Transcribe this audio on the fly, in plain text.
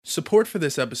Support for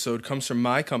this episode comes from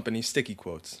my company, Sticky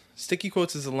Quotes. Sticky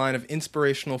Quotes is a line of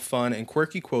inspirational, fun, and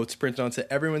quirky quotes printed onto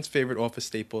everyone's favorite office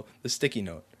staple, the sticky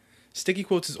note. Sticky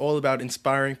Quotes is all about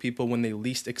inspiring people when they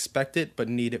least expect it but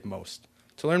need it most.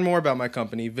 To learn more about my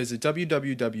company, visit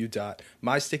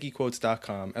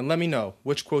www.mystickyquotes.com and let me know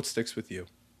which quote sticks with you.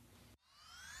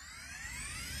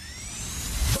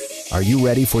 Are you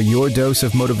ready for your dose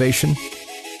of motivation?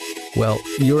 Well,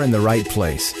 you're in the right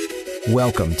place.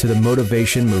 Welcome to the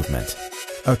Motivation Movement,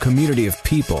 a community of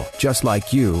people just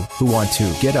like you who want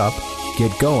to get up,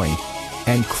 get going,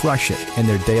 and crush it in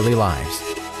their daily lives.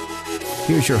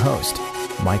 Here's your host,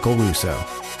 Michael Russo.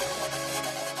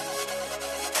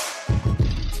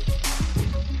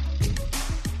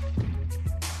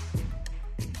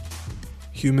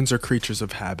 Humans are creatures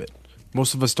of habit.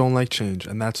 Most of us don't like change,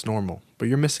 and that's normal. But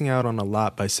you're missing out on a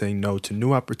lot by saying no to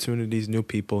new opportunities, new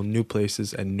people, new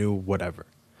places, and new whatever.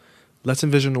 Let's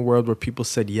envision a world where people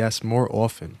said yes more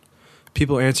often.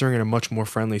 People answering in a much more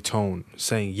friendly tone,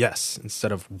 saying yes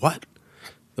instead of what?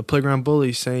 The playground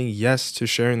bully saying yes to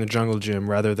sharing the jungle gym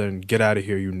rather than get out of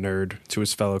here, you nerd, to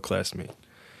his fellow classmate.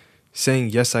 Saying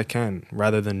yes I can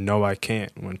rather than no I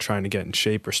can't when trying to get in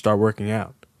shape or start working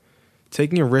out.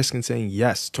 Taking a risk and saying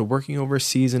yes to working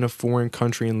overseas in a foreign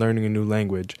country and learning a new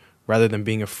language rather than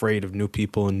being afraid of new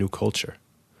people and new culture.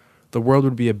 The world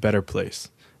would be a better place.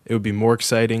 It would be more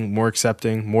exciting, more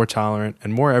accepting, more tolerant,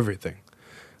 and more everything.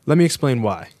 Let me explain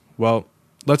why. Well,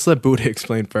 let's let Buddha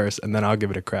explain first, and then I'll give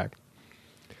it a crack.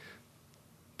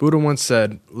 Buddha once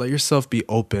said, "Let yourself be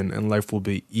open and life will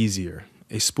be easier.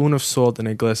 A spoon of salt in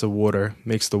a glass of water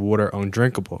makes the water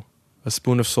undrinkable. A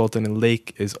spoon of salt in a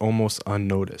lake is almost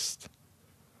unnoticed."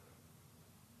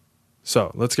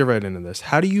 So, let's get right into this.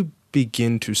 How do you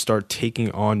begin to start taking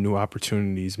on new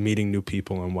opportunities, meeting new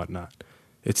people, and whatnot?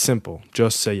 It's simple.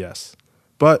 Just say yes.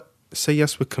 But say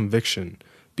yes with conviction.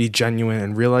 Be genuine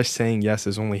and realize saying yes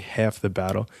is only half the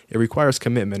battle. It requires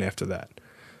commitment after that.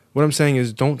 What I'm saying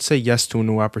is don't say yes to a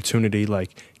new opportunity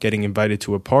like getting invited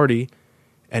to a party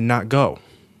and not go.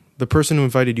 The person who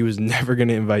invited you is never going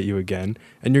to invite you again,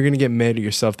 and you're going to get mad at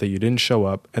yourself that you didn't show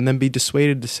up and then be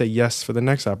dissuaded to say yes for the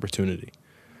next opportunity.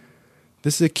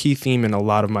 This is a key theme in a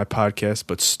lot of my podcasts,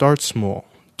 but start small.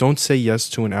 Don't say yes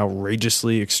to an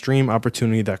outrageously extreme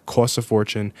opportunity that costs a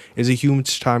fortune, is a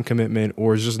huge time commitment,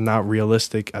 or is just not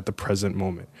realistic at the present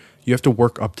moment. You have to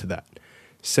work up to that.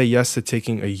 Say yes to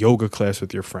taking a yoga class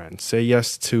with your friends. Say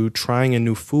yes to trying a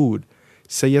new food.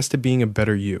 Say yes to being a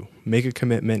better you. Make a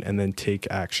commitment and then take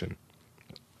action.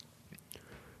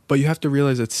 But you have to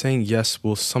realize that saying yes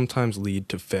will sometimes lead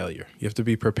to failure. You have to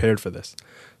be prepared for this.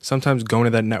 Sometimes going to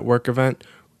that network event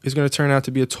is going to turn out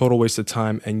to be a total waste of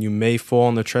time, and you may fall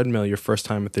on the treadmill your first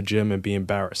time at the gym and be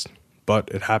embarrassed. But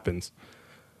it happens.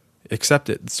 Accept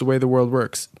it. It's the way the world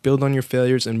works. Build on your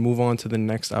failures and move on to the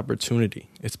next opportunity.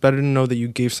 It's better to know that you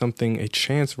gave something a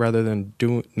chance rather than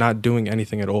not doing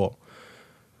anything at all.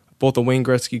 Both a Wayne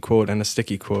Gretzky quote and a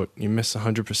sticky quote. You miss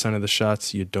 100% of the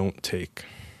shots you don't take.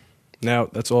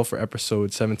 Now, that's all for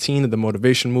episode 17 of the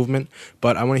Motivation Movement,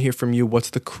 but I want to hear from you.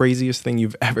 What's the craziest thing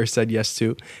you've ever said yes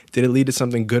to? Did it lead to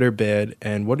something good or bad?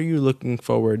 And what are you looking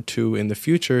forward to in the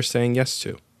future saying yes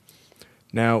to?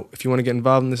 Now, if you want to get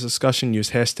involved in this discussion,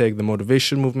 use hashtag The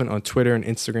Motivation Movement on Twitter and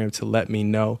Instagram to let me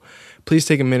know. Please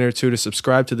take a minute or two to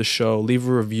subscribe to the show, leave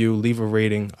a review, leave a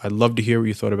rating. I'd love to hear what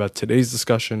you thought about today's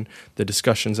discussion, the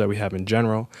discussions that we have in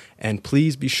general, and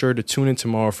please be sure to tune in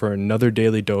tomorrow for another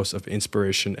daily dose of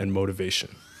inspiration and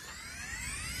motivation.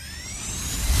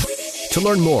 To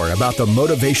learn more about the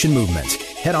Motivation Movement,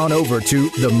 head on over to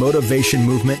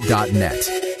themotivationmovement.net.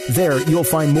 There, you'll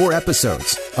find more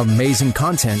episodes, amazing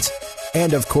content,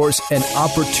 and of course, an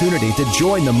opportunity to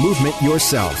join the movement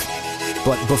yourself.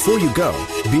 But before you go,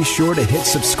 be sure to hit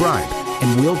subscribe,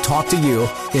 and we'll talk to you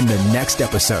in the next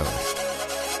episode.